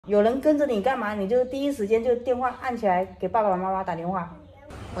有人跟着你干嘛，你就第一时间就电话按起来给爸爸妈妈打电话。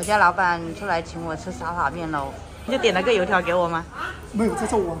我家老板出来请我吃沙拉面喽，你就点了个油条给我吗？没有，这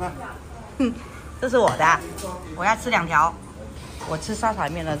是我的。这是我的，我要吃2条。我吃沙拉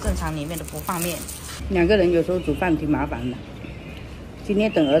面了，正常里面的不放面。2个人有时候煮饭挺麻烦的。今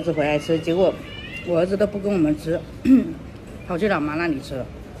天等儿子回来吃，结果我儿子都不跟我们吃，跑去老妈那里吃了。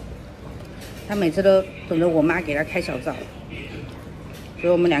他每次都等着我妈给他开小灶。所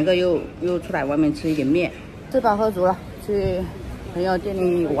以我们2个又出来外面吃一点面，吃饱喝足了，去朋友店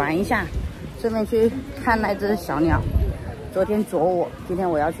里玩一下，顺便去看那只小鸟。昨天啄我，今天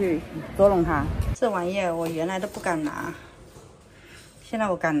我要去捉弄它。这玩意儿我原来都不敢拿，现在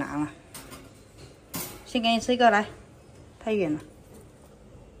我敢拿了。先给你吃一个，来，太远了，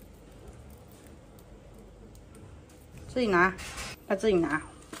自己拿，要自己拿。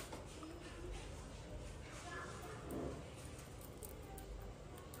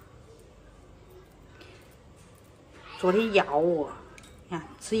昨天咬我，你看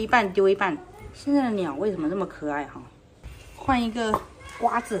吃一半丢一半。现在的鸟为什么这么可爱哈？换一个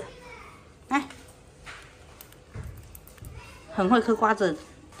瓜子，来，很会嗑瓜子。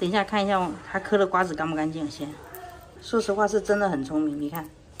等一下看一下它嗑的瓜子干不干净先。说实话是真的很聪明，你看，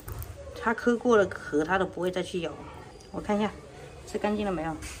它嗑过了壳，它都不会再去咬。我看一下，吃干净了没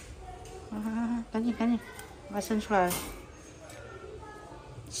有？干净干净，把它伸出来了，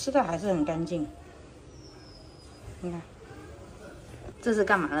吃的还是很干净。你看，这是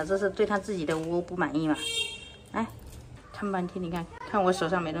干嘛呢？这是对他自己的窝不满意嘛？来，看半天，你看看我手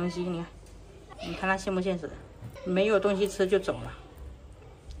上没东西，你看他现不现实？没有东西吃就走了，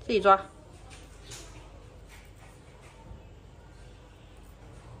自己抓。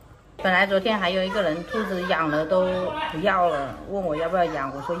本来昨天还有一个人兔子养了都不要了，问我要不要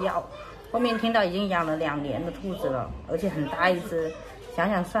养，我说要。后面听到已经养了2年的兔子了，而且很大一只，想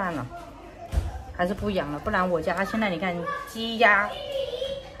想算了。还是不养了，不然我家现在你看鸡鸭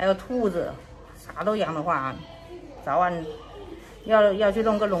还有兔子啥都养的话，早晚要去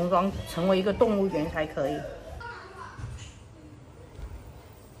弄个农庄，成为一个动物园才可以。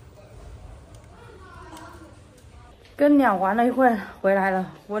跟鸟玩了一会儿回来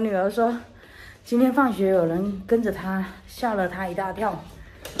了，我女儿说今天放学有人跟着她，吓了她一大跳。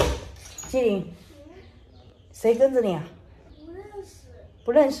机灵，谁跟着你啊？不认识。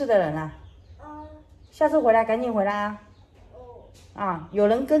不认识的人啊？下次回来赶紧回来啊！啊，有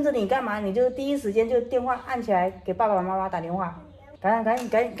人跟着你干嘛，你就第一时间就电话按起来给爸爸妈妈打电话。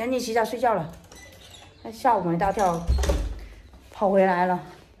赶紧洗澡睡觉了。他吓我们一大跳，跑回来了。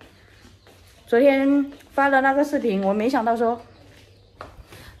昨天发了那个视频，我没想到说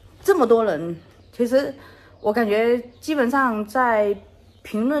这么多人。其实我感觉基本上在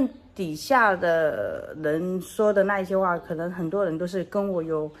评论底下的人说的那一些话，可能很多人都是跟我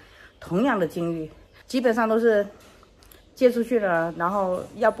有同样的经历。基本上都是借出去了，然后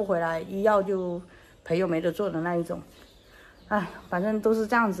要不回来，一要就朋友没得做的那一种。哎，反正都是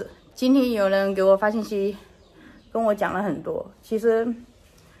这样子。今天有人给我发信息，跟我讲了很多。其实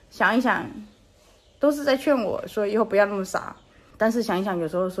想一想，都是在劝我说以后不要那么傻。但是想一想，有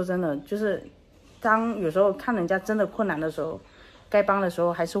时候说真的，就是当有时候看人家真的困难的时候，该帮的时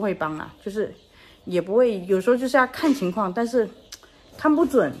候还是会帮啊，就是也不会，有时候就是要看情况，但是看不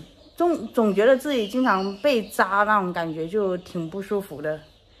准。总觉得自己经常被扎那种感觉，就挺不舒服的。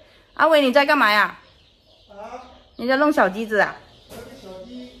阿伟，你在干嘛呀？啊？你在弄小鸡子啊？那个小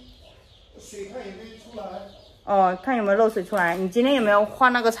鸡水看有没有出来。哦，看有没有漏水出来。你今天有没有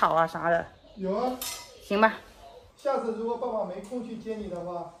换那个草啊啥的？有啊。行吧。下次如果爸爸没空去接你的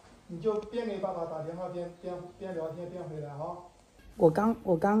话，你就边给爸爸打电话边聊天边回来啊。我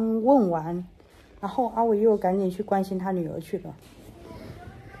刚问完，然后阿伟又赶紧去关心他女儿去了。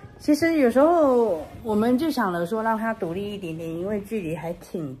其实有时候我们就想了说让他独立一点点，因为距离还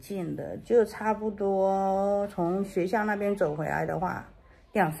挺近的，就差不多从学校那边走回来的话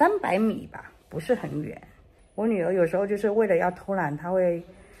，200-300米吧，不是很远。我女儿有时候就是为了要偷懒，她会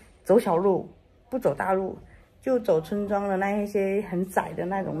走小路，不走大路，就走村庄的那一些很窄的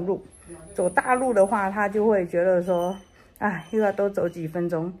那种路。走大路的话，她就会觉得说，啊，又要多走几分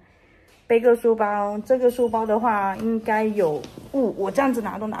钟。背个书包，这个书包的话应该有我这样子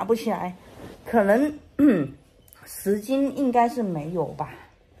拿都拿不起来，可能10斤应该是没有吧，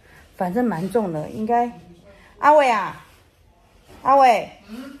反正蛮重的，应该。阿伟啊，阿伟，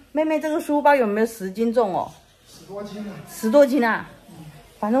妹妹这个书包有没有10斤重哦？10多斤啊。10多斤啊，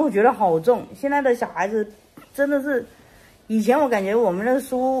反正我觉得好重。现在的小孩子真的是，以前我感觉我们的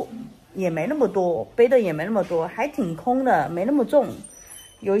书也没那么多，背的也没那么多，还挺空的，没那么重。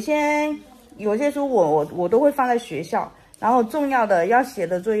有些书我都会放在学校，然后重要的要写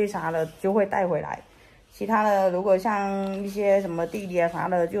的作业啥的就会带回来，其他的如果像一些什么弟弟啊啥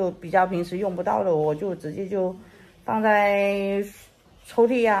的，就比较平时用不到的，我就直接就放在抽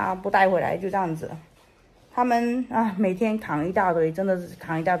屉啊，不带回来，就这样子。他们啊，每天扛一大堆，真的是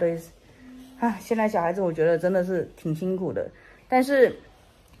扛一大堆啊！现在小孩子我觉得真的是挺辛苦的，但是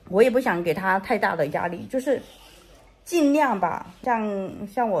我也不想给他太大的压力，就是尽量吧。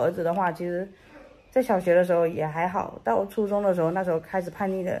像我儿子的话，其实在小学的时候也还好，到初中的时候，那时候开始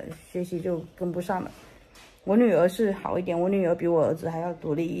叛逆的，学习就跟不上了。我女儿是好一点，我女儿比我儿子还要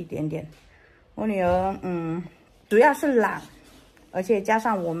独立一点点。我女儿主要是懒。而且加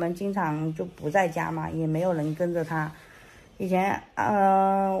上我们经常就不在家嘛，也没有人跟着他。以前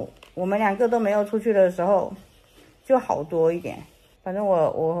我们2个都没有出去的时候，就好多一点。反正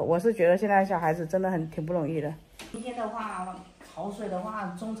我是觉得现在小孩子真的挺不容易的。今天的话，潮水的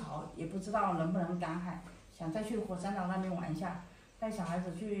话，中潮也不知道能不能赶海，想再去火山岛那边玩一下，带小孩子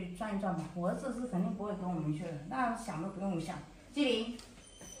去转一转吧。我儿子是肯定不会跟我们去的，那想都不用想。纪灵，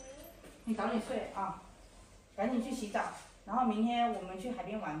你早点睡啊，赶紧去洗澡。然后明天我们去海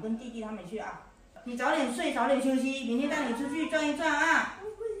边玩，跟弟弟他们去啊。你早点睡，早点休息，明天带你出去转一转啊。我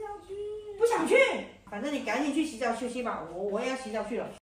不想去。不想去？反正你赶紧去洗澡休息吧，我也要洗澡去了。